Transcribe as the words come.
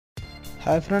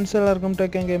Hi friends, welcome to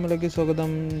Ken Game. Like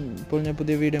സ്വാഗതം. ഇപ്പോൾ ഞാൻ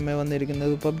പുതിയ വീഡിയോയുമായി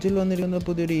വന്നിരിക്കുന്നത് പബ്ജിയിൽ വന്നിരിക്കുന്ന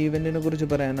പുതിയൊരു ഈവൻറ്റിനെ കുറിച്ച്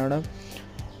പറയാനാണ്.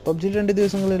 പബ്ജിയിൽ 2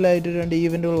 ദിവസങ്ങളിലായിട്ട് 2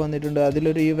 ഈവൻറ്റുകൾ വന്നിട്ടുണ്ട്.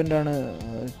 അതിലൊരു ഈവൻ്റാണ്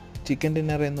ചിക്കൻ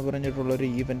ഡിന്നർ എന്ന് പറഞ്ഞിട്ടുള്ളൊരു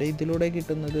ഈവൻറ്റ്. ഇതിലൂടെ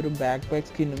കിട്ടുന്നത് ഒരു ബാക്ക് പാക്ക്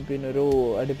സ്കിന്നും പിന്നെ ഒരു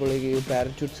അടിപൊളി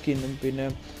പാരച്യൂട്ട് സ്കിന്നും പിന്നെ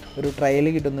ഒരു ട്രയൽ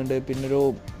കിട്ടുന്നുണ്ട്, പിന്നെ ഒരു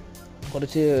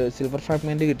കുറച്ച് സിൽവർ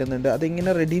ഫ്രാഗ്മെൻറ്റ് കിട്ടുന്നുണ്ട്.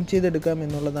 അതിങ്ങനെ റെഡീം ചെയ്തെടുക്കാം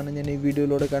എന്നുള്ളതാണ് ഞാൻ ഈ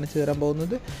വീഡിയോയിലൂടെ കാണിച്ചു തരാൻ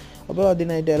പോകുന്നത്. അപ്പോൾ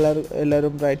അതിനായിട്ട്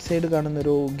എല്ലാവരും റൈറ്റ് സൈഡ്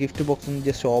കാണുന്നൊരു ഗിഫ്റ്റ് ബോക്സ്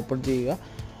ജസ്റ്റ് ഓപ്പൺ ചെയ്യുക.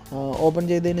 ഓപ്പൺ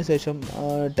ചെയ്തതിന് ശേഷം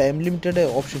ടൈം ലിമിറ്റഡ്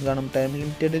ഓപ്ഷൻ കാണും. ടൈം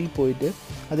ലിമിറ്റഡിൽ പോയിട്ട്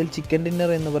അതിൽ ചിക്കൻ ഡിന്നർ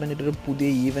എന്ന് പറഞ്ഞിട്ടൊരു പുതിയ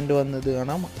ഈവൻറ്റ് വന്നത്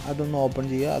കാണാം. അതൊന്ന് ഓപ്പൺ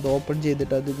ചെയ്യുക. അത് ഓപ്പൺ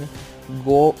ചെയ്തിട്ട് അതിന്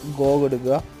ഗോ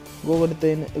കൊടുക്കുക.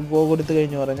 ഗോ കൊടുത്തു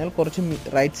കഴിഞ്ഞ് പറഞ്ഞാൽ കുറച്ച്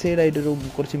റൈറ്റ് സൈഡായിട്ടൊരു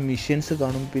കുറച്ച് മിഷൻസ്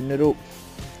കാണും. പിന്നൊരു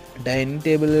ഡൈനിങ്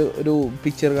ടേബിൾ ഒരു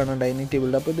പിക്ചർ കാണാം ഡൈനിങ്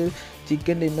ടേബിളിൽ. അപ്പോൾ ഇത്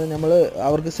ചിക്കൻ ഡിന്നർ നമ്മൾ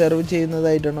അവർക്ക് സെർവ്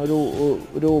ചെയ്യുന്നതായിട്ടാണ്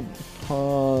ഒരു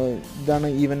ഇതാണ്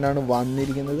ഈവൻ്റാണ്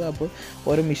വന്നിരിക്കുന്നത്. അപ്പോൾ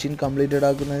ഓരോ മെഷീൻ കംപ്ലീറ്റഡ്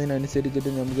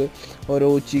ആക്കുന്നതിനനുസരിച്ചിട്ട് നമുക്ക് ഓരോ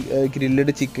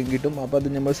ഗ്രില്ലഡ് ചിക്കൻ കിട്ടും. അപ്പോൾ അത്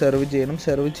നമ്മൾ സെർവ് ചെയ്യണം.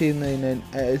 സെർവ്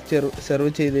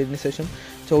ചെയ്തതിന് ശേഷം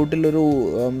ചുവട്ടിലൊരു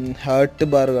ഹേർട്ട്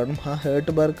ബാർ കാണും. ആ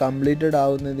ഹേർട്ട് ബാർ കംപ്ലീറ്റഡ്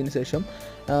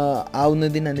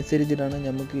ആവുന്നതിനനുസരിച്ചിട്ടാണ്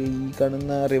നമുക്ക് ഈ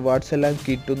കാണുന്ന റിവാർഡ്സ് എല്ലാം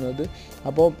കിട്ടുന്നത്.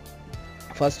 അപ്പോൾ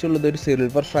ഫസ്റ്റ് ഉള്ളത് ഒരു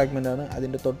സിൽവർ ഫ്രാഗ്മെൻ്റ് ആണ്.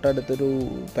 അതിൻ്റെ തൊട്ടടുത്തൊരു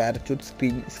പാരച്യൂട്ട്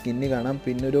സ്കിന്ന് കാണാം.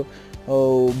 പിന്നൊരു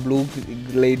ബ്ലൂ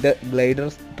ഗ്ലൈഡർ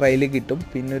ട്രയൽ കിട്ടും.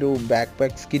 പിന്നൊരു ബാക്ക്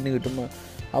പാക്ക് സ്കിന്ന് കിട്ടും.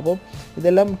 അപ്പോൾ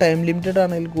ഇതെല്ലാം ടൈം ലിമിറ്റഡ്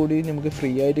ആണെങ്കിൽ കൂടി നമുക്ക്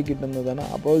ഫ്രീ ആയിട്ട് കിട്ടുന്നതാണ്.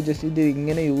 അപ്പോൾ ജസ്റ്റ് ഇത്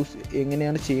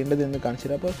എങ്ങനെയാണ് ചെയ്യേണ്ടതെന്ന്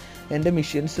കാണിച്ചുതരാം. അപ്പോൾ എൻ്റെ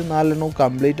മിഷൻസ് 4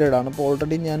 കംപ്ലീറ്റഡ് ആണ്. അപ്പോൾ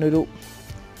ഓൾറെഡി ഞാനൊരു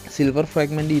സിൽവർ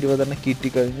ഫ്രാഗ്മെൻറ്റ് 20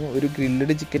 കിട്ടിക്കഴിഞ്ഞു. ഒരു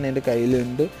ഗ്രില്ലഡ് ചിക്കൻ എൻ്റെ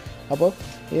കയ്യിലുണ്ട്. അപ്പോൾ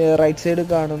റൈറ്റ് സൈഡ്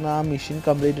കാണുന്ന ആ മെഷീൻ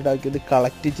കംപ്ലീറ്റഡ് ആക്കിയത്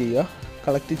കളക്ട് ചെയ്യുക.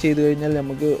 കളക്ട് ചെയ്ത് കഴിഞ്ഞാൽ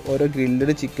നമുക്ക് ഓരോ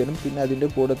ഗ്രില്ലഡ് ചിക്കനും പിന്നെ അതിൻ്റെ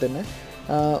കൂടെ തന്നെ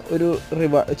ഒരു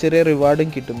ചെറിയ റിവാർഡും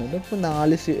കിട്ടുന്നുണ്ട്. ഇപ്പോൾ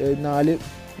 4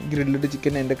 ഗ്രില്ലഡ്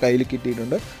ചിക്കൻ എൻ്റെ കയ്യിൽ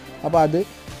കിട്ടിയിട്ടുണ്ട്. അപ്പോൾ അത്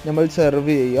നമ്മൾ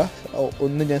സെർവ് ചെയ്യുക.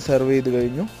 ഒന്ന് ഞാൻ സെർവ് ചെയ്ത്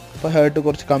കഴിഞ്ഞു. അപ്പോൾ ഹേർട്ട്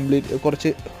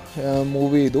കുറച്ച്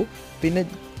മൂവ് ചെയ്തു. പിന്നെ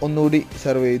ഒന്നുകൂടി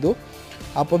സെർവ് ചെയ്തു.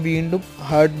 അപ്പോൾ വീണ്ടും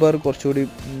ഹാർട്ട് ബാർ കുറച്ചുകൂടി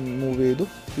മൂവ് ചെയ്തു.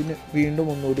 പിന്നെ വീണ്ടും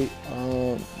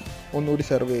ഒന്നുകൂടി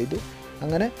സെർവ് ചെയ്തു.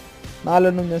 അങ്ങനെ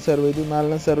 4 ഞാൻ സെർവ് ചെയ്തു.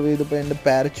 4 സെർവ് ചെയ്തപ്പോൾ എൻ്റെ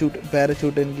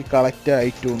പാരച്യൂട്ട് എനിക്ക് കളക്റ്റ്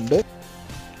ആയിട്ടുണ്ട്.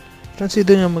 ഫ്രണ്ട്സ്,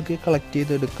 ഇത് നമുക്ക് കളക്ട്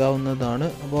ചെയ്തെടുക്കാവുന്നതാണ്.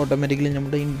 അപ്പോൾ ഓട്ടോമാറ്റിക്കലി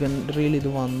നമ്മുടെ ഇൻവെൻറ്ററിയിൽ ഇത്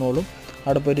വന്നോളും.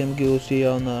 അവിടെ പോയിട്ട് നമുക്ക് യൂസ്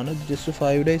ചെയ്യാവുന്നതാണ്. ജസ്റ്റ്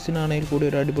 5 ഡേയ്സിനാണെങ്കിൽ കൂടി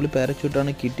ഒരു അടിപൊളി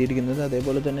പാരച്യൂട്ടാണ് കിട്ടിയിരിക്കുന്നത്.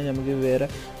 അതേപോലെ തന്നെ നമുക്ക് വേറെ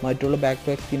മറ്റുള്ള ബാക്ക്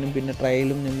പാക്ക് സ്കിന്നും പിന്നെ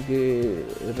ട്രയലും നമുക്ക്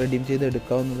റെഡീം ചെയ്ത്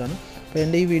എടുക്കാവുന്നതാണ്. അപ്പോൾ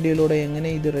എൻ്റെ ഈ വീഡിയോയിലൂടെ എങ്ങനെ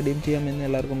ഇത് റെഡീം ചെയ്യാമെന്ന്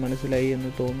എല്ലാവർക്കും മനസ്സിലായി എന്ന്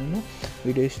തോന്നുന്നു.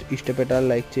 വീഡിയോ ഇഷ്ടപ്പെട്ടാൽ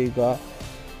ലൈക്ക് ചെയ്യുക,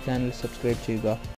 ചാനൽ സബ്സ്ക്രൈബ് ചെയ്യുക.